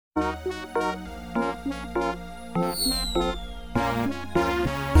Good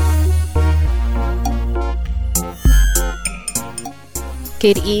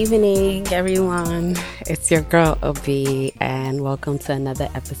evening, everyone. It's your girl, Obi, and welcome to another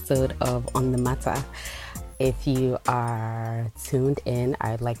episode of On the Matter. If you are tuned in,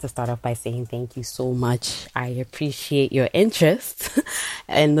 I'd like to start off by saying thank you so much. I appreciate your interest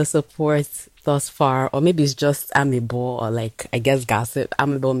and the support thus far, or maybe it's just amicable or like, I guess gossip,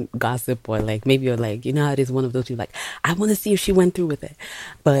 amicable gossip, or like maybe you're like, you know how it is, one of those people like, I want to see if she went through with it.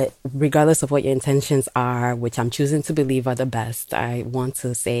 But regardless of what your intentions are, which I'm choosing to believe are the best, I want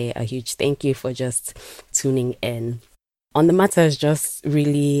to say a huge thank you for just tuning in. On the Matter is just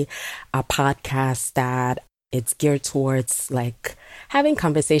really a podcast that it's geared towards like having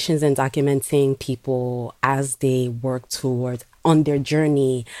conversations and documenting people as they work towards on their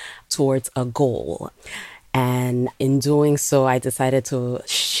journey towards a goal. And in doing so, I decided to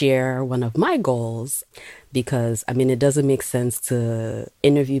share one of my goals because, I mean, it doesn't make sense to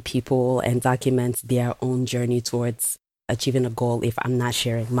interview people and document their own journey towards achieving a goal if I'm not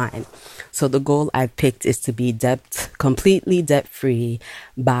sharing mine. So the goal I picked is to be completely debt free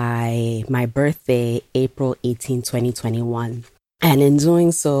by my birthday, April 18, 2021. And in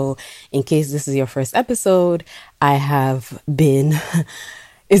doing so, in case this is your first episode, it's been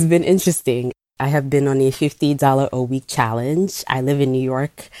interesting. I have been on a $50 a week challenge. I live in New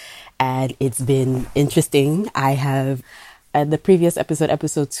York and it's been interesting. I have at the previous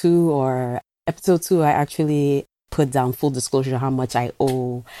episode 2, I actually put down full disclosure how much I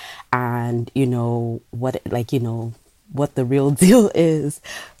owe and what the real deal is.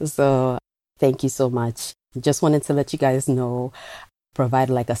 So thank you so much. Just wanted to let you guys know, provide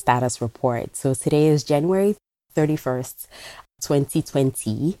like a status report. So today is January 31st,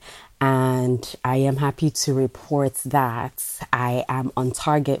 2020. And I am happy to report that I am on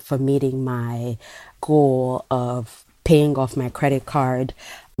target for meeting my goal of paying off my credit card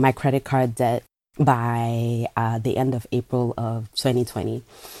debt by the end of April of 2020.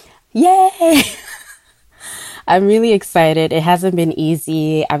 Yay! I'm really excited. It hasn't been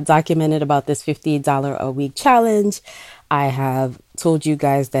easy. I've documented about this $50 a week challenge. I have told you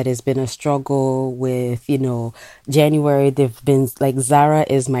guys that it's been a struggle with, January. They've been like, Zara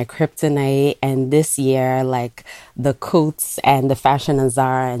is my kryptonite. And this year, like the coats and the fashion on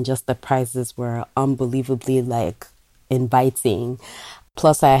Zara and just the prices were unbelievably like inviting.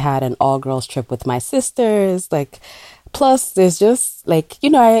 Plus, I had an all-girls trip with my sisters. Plus, there's just like,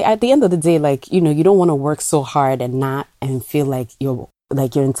 at the end of the day, like, you don't want to work so hard and feel like your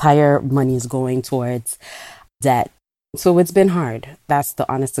entire money is going towards debt. So it's been hard. That's the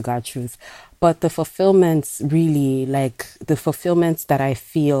honest to God truth. But the fulfillments really, like the fulfillments that I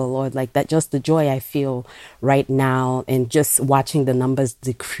feel, or like that, just the joy I feel right now and just watching the numbers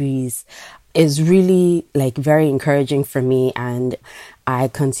decrease is really like very encouraging for me. And I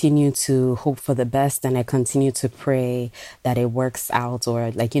continue to hope for the best and I continue to pray that it works out,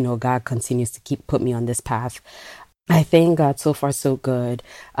 or like, God continues to put me on this path. I thank God so far so good.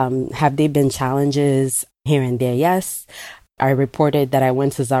 Have there been challenges here and there? Yes. I reported that I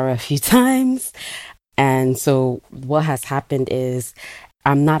went to Zara a few times. And so what has happened is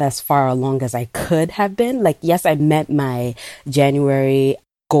I'm not as far along as I could have been. Like, yes, I met my January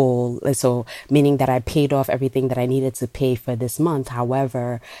goal, so meaning that I paid off everything that I needed to pay for this month.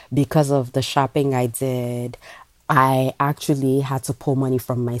 However, because of the shopping I did, I actually had to pull money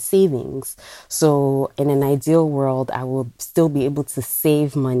from my savings. So in an ideal world, I will still be able to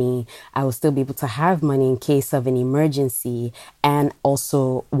save money. I will still be able to have money in case of an emergency and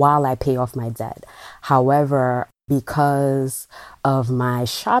also while I pay off my debt. However, because of my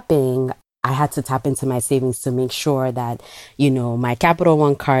shopping, I had to tap into my savings to make sure that, my Capital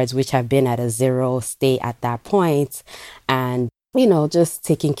One cards, which have been at a zero, stay at that point, and just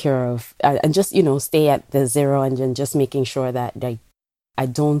taking care of and just, stay at the zero, and then just making sure that I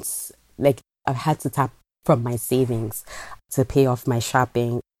don't, I've had to tap from my savings to pay off my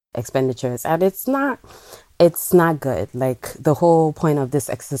shopping expenditures. And it's not good. Like, the whole point of this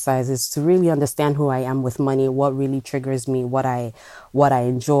exercise is to really understand who I am with money, what really triggers me, what I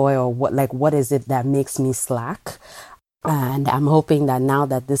enjoy, or what is it that makes me slack. And I'm hoping that now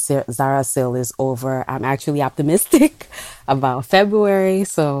that this Zara sale is over, I'm actually optimistic about February.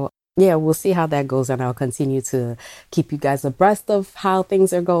 So yeah, we'll see how that goes, and I'll continue to keep you guys abreast of how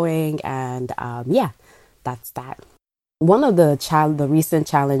things are going. And that's that. One of the recent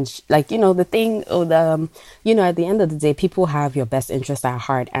challenge, at the end of the day, people have your best interest at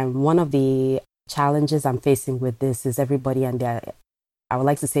heart. And one of the challenges I'm facing with this is everybody and their, I would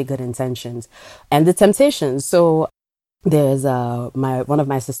like to say, good intentions and the temptations. So there's my one of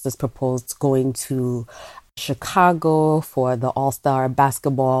my sisters proposed going to Chicago for the All-Star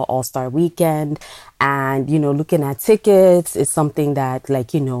basketball All-Star weekend. And, looking at tickets is something that,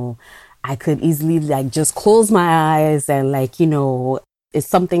 like, I could easily, like, just close my eyes and, like, it's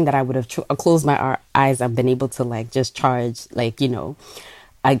something that I would have closed my eyes and been able to, like, just charge, like,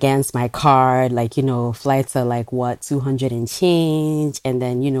 against my card, like, flights are like what, 200 and change. And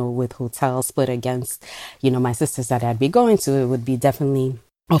then, with hotel split against, my sisters that I'd be going to, it would be definitely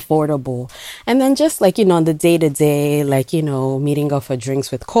affordable. And then just like, on the day to day, like, meeting up for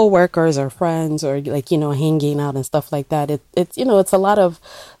drinks with coworkers or friends or like, hanging out and stuff like that. It's, it's a lot of,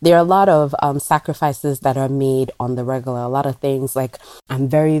 there are a lot of sacrifices that are made on the regular, a lot of things like I'm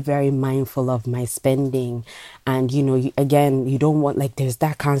very, very mindful of my spending. And, again, you don't want, like, there's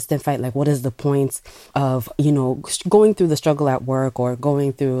that constant fight. Like, what is the point of, going through the struggle at work or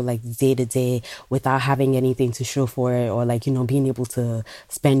going through like day to day without having anything to show for it, or like, being able to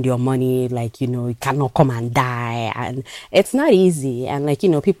spend your money, like, you cannot come and die. And it's not easy. And like,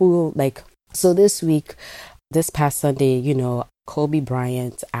 people like, so this past Sunday, Kobe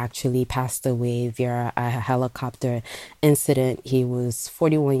Bryant actually passed away via a helicopter incident. He was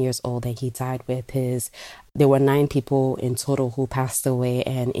 41 years old and he died with there were 9 people in total who passed away,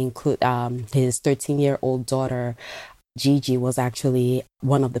 and include his 13-year-old daughter, Gigi, was actually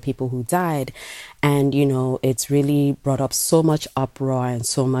one of the people who died. And, it's really brought up so much uproar and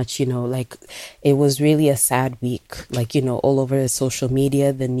so much, like it was really a sad week, like, all over social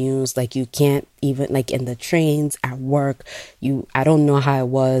media, the news, like you can't even, like in the trains, at work, I don't know how it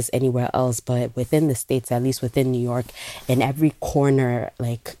was anywhere else, but within the States, at least within New York, in every corner,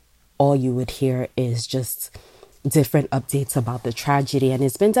 like all you would hear is just different updates about the tragedy, and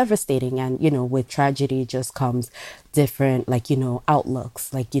it's been devastating. And with tragedy just comes different, like,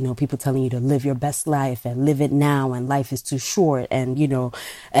 outlooks, like, people telling you to live your best life and live it now, and life is too short. And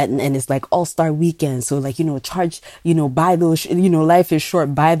and it's like all-star weekend, so like, charge, buy those, life is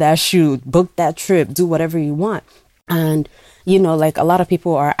short, buy that shoe, book that trip, do whatever you want. And like a lot of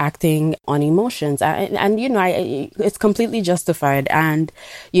people are acting on emotions, and it's completely justified. And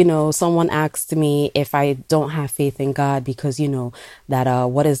someone asked me if I don't have faith in God because that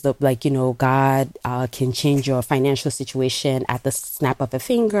what is the, like, God can change your financial situation at the snap of a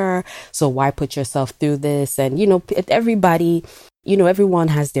finger, so why put yourself through this? And everybody, everyone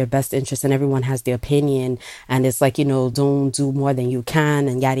has their best interest and everyone has their opinion. And it's like, don't do more than you can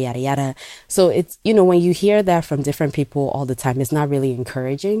and yada, yada, yada. So it's, when you hear that from different people all the time, it's not really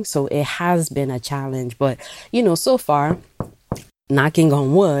encouraging. So it has been a challenge. But, so far, knocking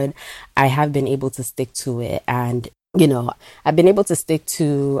on wood, I have been able to stick to it. And, I've been able to stick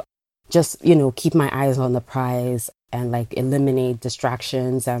to just, keep my eyes on the prize and like eliminate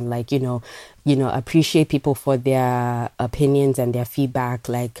distractions, and like, appreciate people for their opinions and their feedback.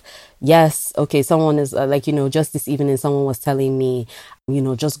 Like, yes, okay, someone is like, just this evening, someone was telling me,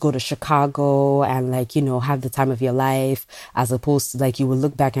 just go to Chicago and like, have the time of your life, as opposed to like, you will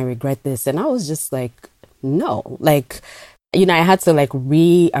look back and regret this. And I was just like, no, like, I had to like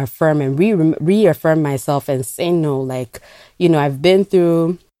reaffirm and reaffirm myself and say no. Like, I've been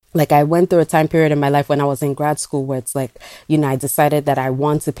through, like, I went through a time period in my life when I was in grad school where it's like, I decided that I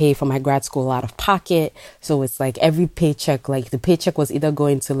want to pay for my grad school out of pocket. So it's like every paycheck, like the paycheck was either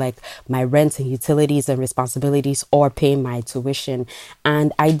going to like my rent and utilities and responsibilities or pay my tuition.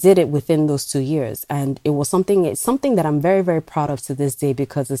 And I did it within those 2 years. And it's something that I'm very, very proud of to this day,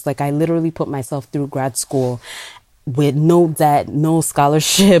 because it's like I literally put myself through grad school with no debt, no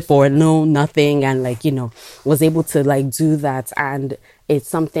scholarship, or no nothing, and like, was able to like do that. And it's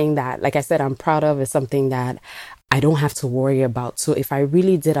something that, like I said, I'm proud of. It's something that I don't have to worry about. So if I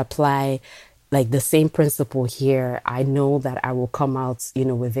really did apply like the same principle here, I know that I will come out,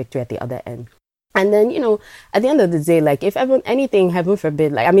 with victory at the other end. And then, at the end of the day, like if ever anything, heaven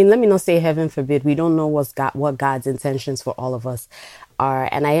forbid, like, I mean, let me not say heaven forbid, we don't know what God's intentions for all of us are.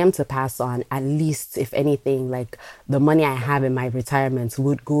 And I am to pass on, at least, if anything, like the money I have in my retirement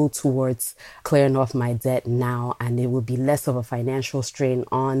would go towards clearing off my debt now. And it would be less of a financial strain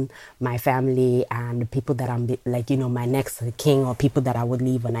on my family and the people that I'm like, my next king, or people that I would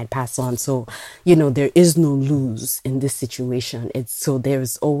leave when I pass on. So, there is no lose in this situation. It's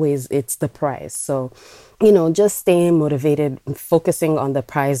the prize. So, just staying motivated, focusing on the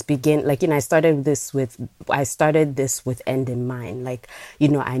prize, I started this with end in mind. Like,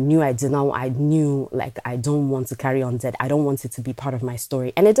 I knew like, I don't want to carry on debt. I don't want it to be part of my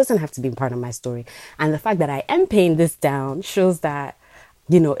story. And it doesn't have to be part of my story. And the fact that I am paying this down shows that,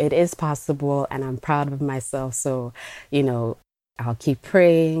 it is possible, and I'm proud of myself. So, I'll keep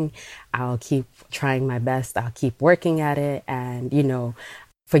praying. I'll keep trying my best. I'll keep working at it. And,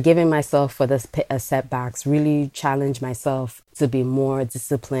 forgiving myself for the setbacks, really challenge myself to be more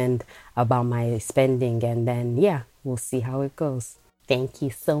disciplined about my spending. And then, yeah, we'll see how it goes. Thank you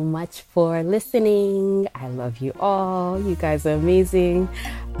so much for listening. I love you all. You guys are amazing.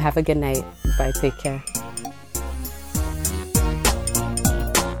 Have a good night. Bye. Take care.